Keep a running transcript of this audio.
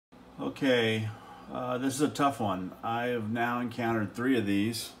Okay, this is a tough one. I have now encountered 3 of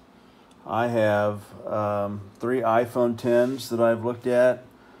these. I have 3 iPhone 10s that I've looked at,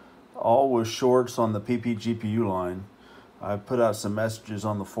 all with shorts on the PP-GPU line. I've put out some messages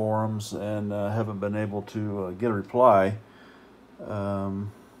on the forums and haven't been able to get a reply.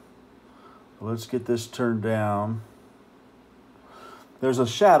 Let's get this turned down. There's a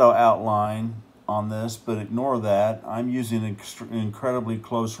shadow outline on this, but ignore that. I'm using incredibly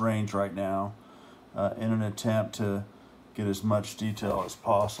close range right now in an attempt to get as much detail as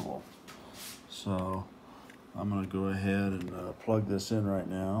possible. So I'm going to go ahead and plug this in right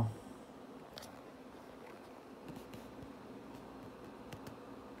now.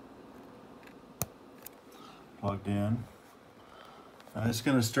 Plugged in. And it's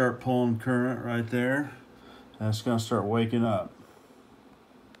going to start pulling current right there, and it's going to start waking up.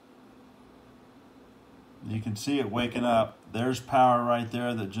 You can see it waking up. There's power right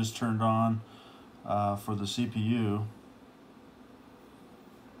there that just turned on for the CPU.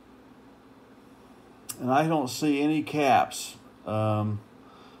 And I don't see any caps. I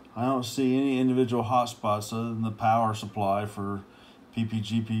don't see any individual hotspots other than the power supply for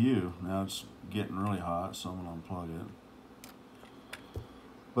PP-GPU. Now it's getting really hot, so I'm going to unplug it.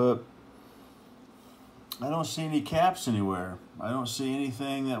 But I don't see any caps anywhere. I don't see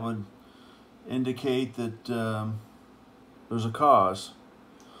anything that would indicate that there's a cause.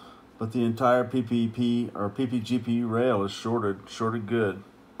 But the entire PP-GPU rail is shorted good.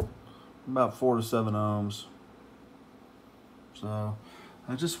 About 4 to 7 ohms. So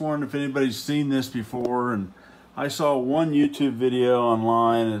I just wondered if anybody's seen this before. And I saw one YouTube video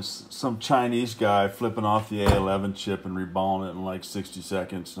online. It's some Chinese guy flipping off the A11 chip and reballing it in like 60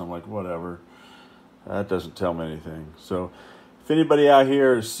 seconds. And I'm like, whatever. That doesn't tell me anything. So if anybody out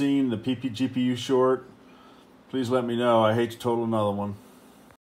here has seen the PP-GPU short, please let me know. I hate to total another one.